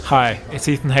Hi, it's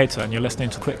Ethan Hayter and you're listening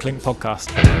to Quick Link Podcast.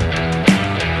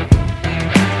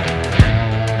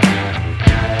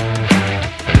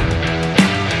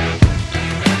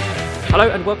 Hello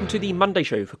and welcome to the Monday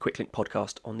show for Quick Link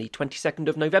Podcast on the 22nd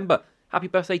of November. Happy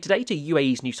birthday today to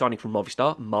UAE's new signing from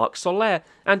Movistar, Marc Soler,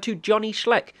 and to Johnny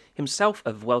Schleck, himself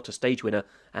a Vuelta stage winner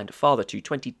and father to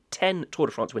 2010 Tour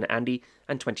de France winner Andy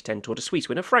and 2010 Tour de Suisse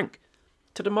winner Frank.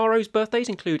 To tomorrow's birthdays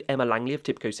include Emma Langley of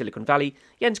Tipco Silicon Valley,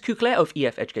 Jens Kukler of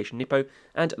EF Education Nippo,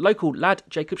 and local lad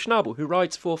Jacob Schnabel, who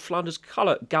rides for Flanders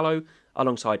Colour Gallo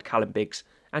alongside Callum Biggs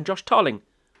and Josh Tarling.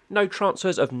 No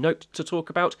transfers of note to talk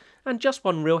about, and just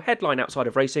one real headline outside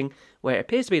of racing, where it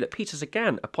appears to be that Peter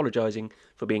Sagan apologising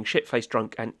for being shit-faced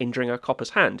drunk and injuring a copper's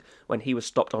hand when he was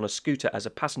stopped on a scooter as a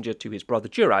passenger to his brother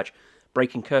Juraj,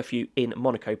 breaking curfew in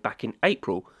Monaco back in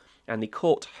April, and the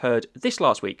court heard this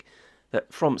last week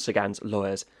that from Sagan's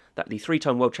lawyers that the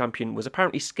three-time world champion was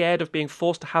apparently scared of being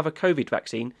forced to have a COVID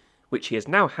vaccine, which he has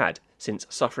now had since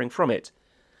suffering from it.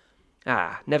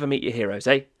 Never meet your heroes,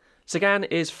 eh? Sagan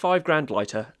is $5,000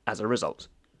 lighter as a result.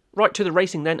 Right to the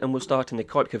racing then, and we'll start in the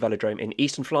Kuipke Velodrome in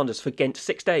Eastern Flanders for Ghent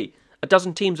 6 Day. A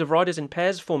dozen teams of riders in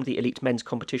pairs formed the elite men's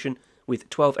competition, with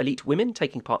 12 elite women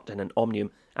taking part in an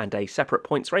omnium and a separate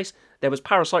points race. There was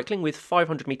paracycling with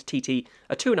 500 metre TT,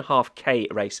 a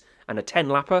 2.5k race and a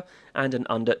 10-lapper, and an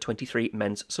under-23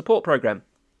 men's support programme.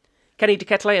 Kenny de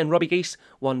Ketelaere and Robbie Geese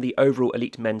won the overall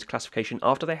elite men's classification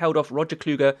after they held off Roger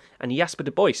Kluger and Jasper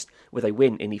de Boist with a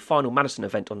win in the final Madison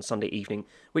event on Sunday evening,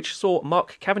 which saw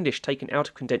Mark Cavendish taken out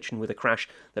of contention with a crash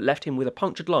that left him with a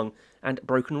punctured lung and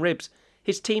broken ribs.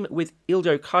 His team with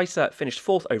Iljo Kaiser finished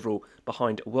fourth overall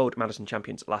behind world Madison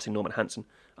champions Lasse Norman Hansen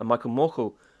and Michael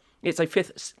Morkel. It's a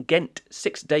fifth Ghent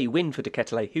 6-day win for de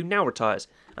Ketelaere, who now retires,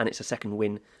 and it's a second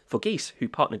win for Geese, who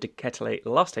partnered de Ketelaere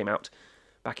last time out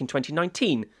back in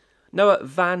 2019. Noah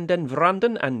van den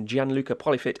Vranden and Gianluca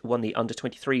Polifit won the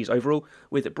under-23s overall,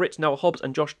 with Britt Noah Hobbs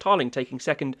and Josh Tarling taking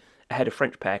second, ahead of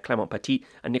French pair Clément Petit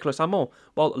and Nicolas Armand,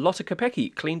 while Lotte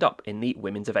Kopecky cleaned up in the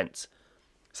women's events.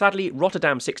 Sadly,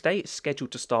 Rotterdam 6 Day,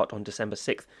 scheduled to start on December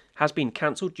 6th, has been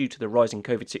cancelled due to the rising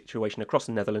COVID situation across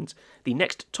the Netherlands. The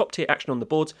next top-tier action on the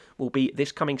boards will be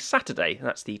this coming Saturday,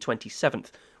 that's the 27th,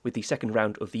 with the second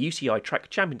round of the UCI Track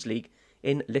Champions League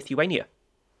in Lithuania.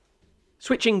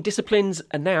 Switching disciplines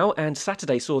now, and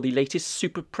Saturday saw the latest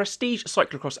super prestige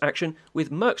cyclocross action,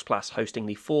 with Merckxplas hosting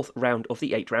the fourth round of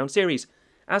the 8-round series.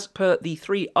 As per the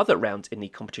three other rounds in the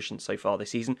competition so far this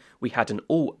season, we had an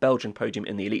all-Belgian podium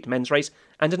in the elite men's race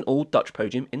and an all-Dutch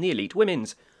podium in the elite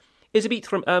women's. Iserbyt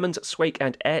from Ermens, Sweeck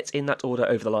and Aerts in that order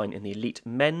over the line in the elite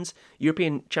men's.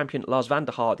 European champion Lars van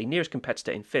der Haar, the nearest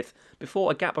competitor, in fifth,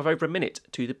 before a gap of over a minute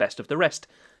to the best of the rest.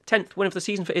 10th win of the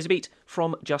season for Iserbyt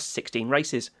from just 16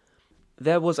 races.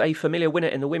 There was a familiar winner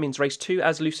in the women's race too,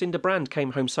 as Lucinda Brand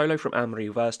came home solo from Anne-Marie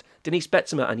Wurst, Denise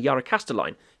Betzemer and Yara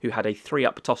Kastelein, who had a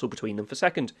 3-up tussle between them for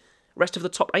second. Rest of the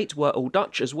top 8 were all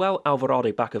Dutch as well,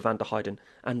 Alvarado Bakker van der Heijden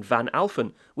and Van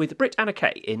Alphen, with Britt Anna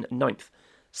Kay in 9th.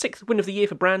 6th win of the year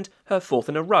for Brand, her 4th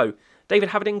in a row. David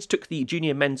Haverdings took the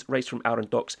junior men's race from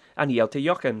Arenddox and Jelte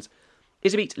Jochems.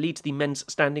 Iserbyt leads the men's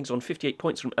standings on 58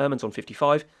 points from Ermens on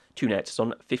 55, Toon Aerts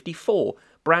on 54.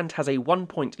 Brand has a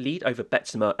 1-point lead over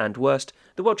Betzemer and Wurst,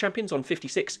 the world champions on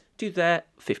 56 to their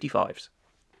 55s.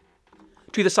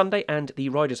 To the Sunday, and the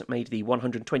riders made the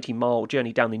 120-mile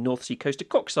journey down the North Sea coast to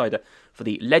Koksijde for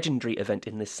the legendary event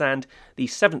in the sand, the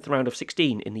 7th round of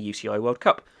 16 in the UCI World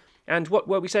Cup. And what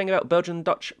were we saying about Belgian and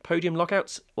Dutch podium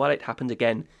lockouts? Well, it happened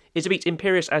again. Iserbyt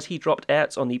imperious as he dropped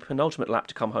Aerts on the penultimate lap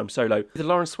to come home solo, with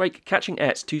Laurens Sweeck catching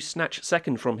Aerts to snatch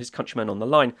second from his countrymen on the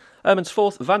line. Ermens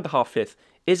 4th, Van der Haar 5th.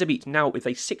 Iserbyt now with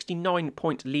a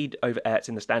 69-point lead over Aerts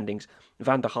in the standings,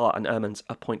 Van der Haar and Ermens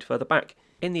a point further back.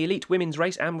 In the elite women's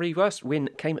race, Anne-Marie Wurst's win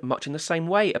came much in the same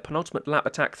way, a penultimate lap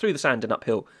attack through the sand and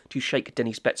uphill to shake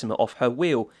Denise Betzemer off her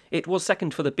wheel. It was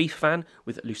second for the Beef fan,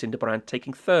 with Lucinda Brand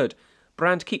taking third.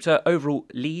 Brand keeps her overall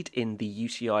lead in the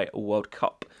UCI World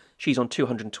Cup. She's on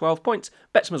 212 points,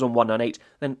 Betzemer's on 198,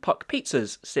 then Puck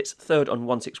Pizzas sits third on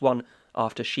 161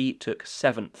 after she took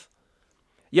 7th.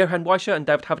 Johan Weischer and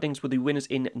David Haverdings were the winners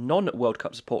in non-World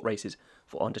Cup support races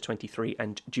for under-23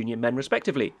 and junior men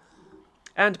respectively.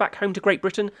 And back home to Great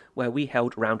Britain, where we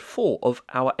held round 4 of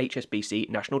our HSBC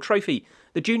National Trophy.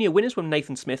 The junior winners were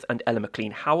Nathan Smith and Ella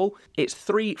McLean-Howell. It's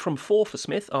 3 from 4 for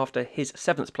Smith after his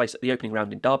 7th place at the opening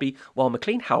round in Derby, while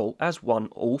McLean-Howell has won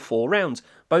all 4 rounds.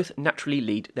 Both naturally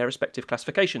lead their respective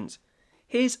classifications.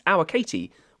 Here's our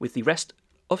Katie with the rest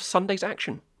of Sunday's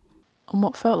action. On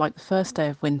what felt like the first day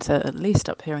of winter, at least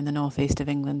up here in the northeast of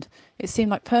England, it seemed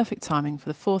like perfect timing for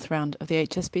the fourth round of the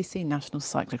HSBC National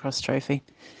Cyclocross Trophy.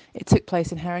 It took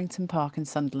place in Harrington Park in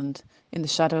Sunderland, in the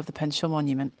shadow of the Penshaw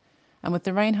Monument, and with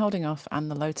the rain holding off and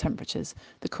the low temperatures,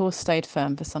 the course stayed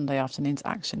firm for Sunday afternoon's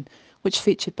action, which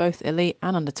featured both elite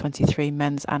and under-23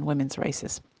 men's and women's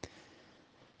races.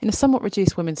 In a somewhat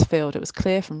reduced women's field, it was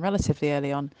clear from relatively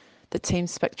early on that Team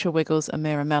Spectra Wiggles'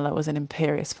 Amira Mella was in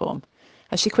imperious form,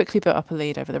 as she quickly built up a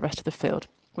lead over the rest of the field,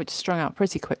 which strung out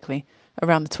pretty quickly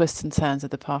around the twists and turns of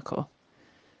the parcours.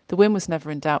 The win was never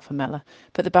in doubt for Mella,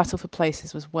 but the battle for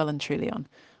places was well and truly on,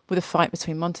 with a fight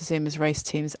between Montezuma's race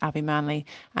teams Abby Manley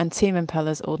and Team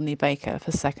Impella's Alderney Baker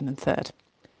for second and third.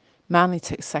 Manley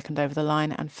took second over the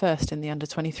line and first in the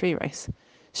under-23 race.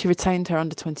 She retained her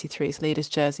under-23's leader's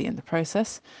jersey in the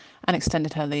process and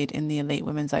extended her lead in the elite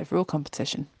women's overall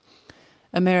competition.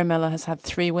 Amira Mella has had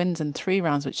 3 wins in 3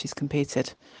 rounds which she's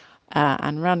competed,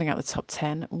 and rounding out the top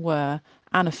 10 were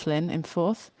Anna Flynn in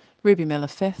 4th, Ruby Miller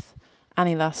 5th,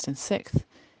 Annie Last in 6th,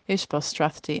 Ishbos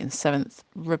Strathdy in 7th,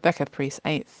 Rebecca Priest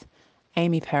 8th,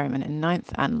 Amy Perryman in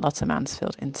 9th, and Lotta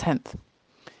Mansfield in 10th.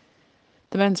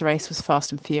 The men's race was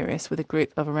fast and furious, with a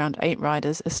group of around 8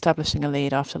 riders establishing a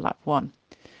lead after lap 1.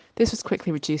 This was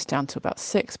quickly reduced down to about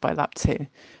 6 by lap 2.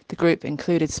 The group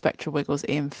included Spectra Wiggles'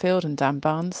 Ian Field and Dan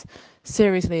Barnes,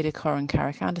 series leader Corin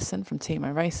Carrick-Anderson from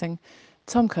Timo Racing,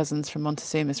 Tom Cousins from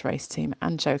Montezuma's race team,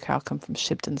 and Joe Calcombe from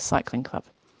Shibden Cycling Club.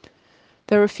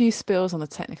 There were a few spills on the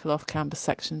technical off-camber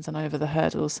sections and over the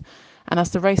hurdles, and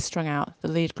as the race strung out, the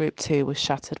lead group 2 was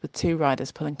shattered with 2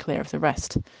 riders pulling clear of the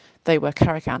rest. They were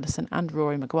Carrick-Anderson and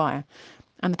Rory Maguire,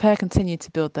 and the pair continued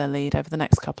to build their lead over the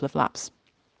next couple of laps.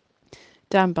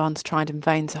 Dan Barnes tried in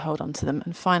vain to hold on to them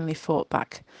and finally fought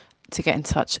back to get in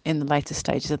touch in the later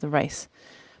stages of the race.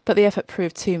 But the effort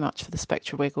proved too much for the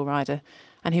Spectra Wiggle rider,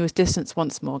 and he was distanced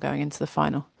once more going into the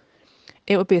final.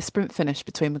 It would be a sprint finish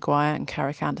between Maguire and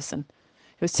Carrick-Anderson.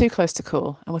 It was too close to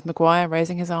call, and with Maguire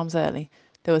raising his arms early,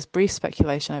 there was brief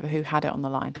speculation over who had it on the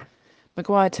line.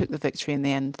 Maguire took the victory in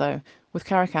the end, though, with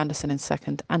Carrick-Anderson in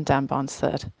second and Dan Barnes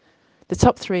third. The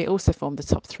top 3 also formed the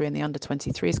top 3 in the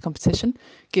under-23s competition,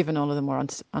 given all of them were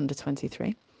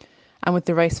under-23. And with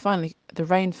the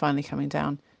rain finally coming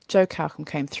down, Joe Calcombe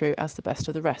came through as the best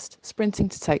of the rest, sprinting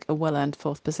to take a well-earned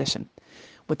 4th position,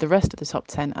 with the rest of the top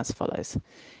 10 as follows: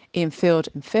 Ian Field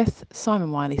in 5th,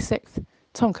 Simon Wiley 6th,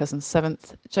 Tom Cousins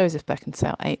 7th, Joseph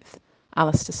Beckinsale 8th,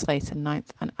 Alistair Slater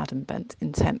 9th, and Adam Bent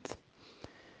in 10th.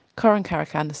 Corin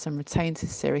Carrick-Anderson retains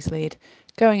his series lead,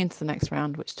 going into the next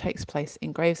round, which takes place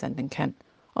in Gravesend in Kent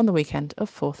on the weekend of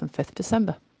 4th and 5th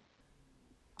December.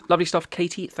 Lovely stuff,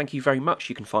 Katie. Thank you very much.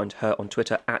 You can find her on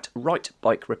Twitter at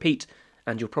WriteBikeRepeat,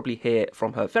 and you'll probably hear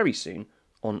from her very soon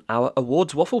on our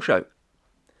Awards Waffle Show.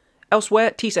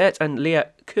 Elsewhere, Tissa and Léa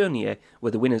Cournier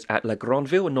were the winners at La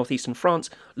Grandeville in northeastern France.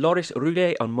 Loris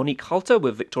Roulet and Monique Halter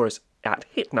were victorious at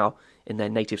Hitnau in their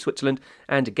native Switzerland,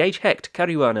 and Gage Hecht,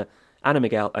 Caruana, Anna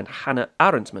Miguel and Hannah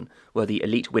Arendsman were the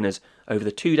elite winners over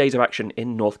the 2 days of action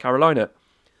in North Carolina.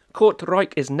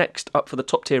 Kortrijk is next up for the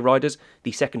top-tier riders.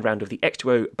 The second round of the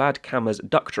X2O Bad Kammers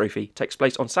Duck Trophy takes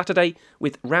place on Saturday,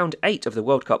 with round 8 of the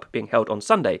World Cup being held on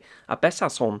Sunday at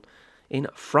Besançon in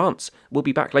France. We'll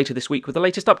be back later this week with the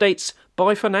latest updates.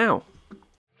 Bye for now.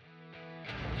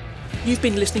 You've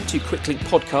been listening to Quicklink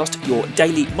Podcast, your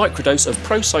daily microdose of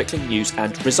pro cycling news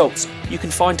and results. You can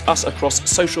find us across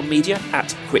social media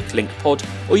at QuicklinkPod,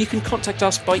 or you can contact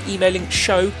us by emailing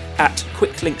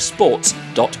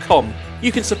show@quicklinksports.com.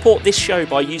 You can support this show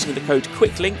by using the code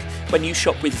QUICKLINK when you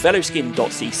shop with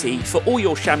veloskin.cc for all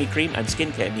your chamois cream and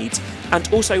skincare needs, and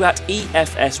also at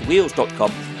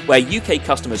efswheels.com, where UK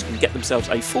customers can get themselves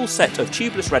a full set of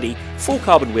tubeless-ready,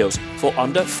 full-carbon wheels for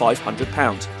under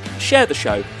 £500. Share the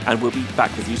show, and we'll be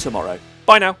back with you tomorrow.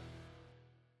 Bye now.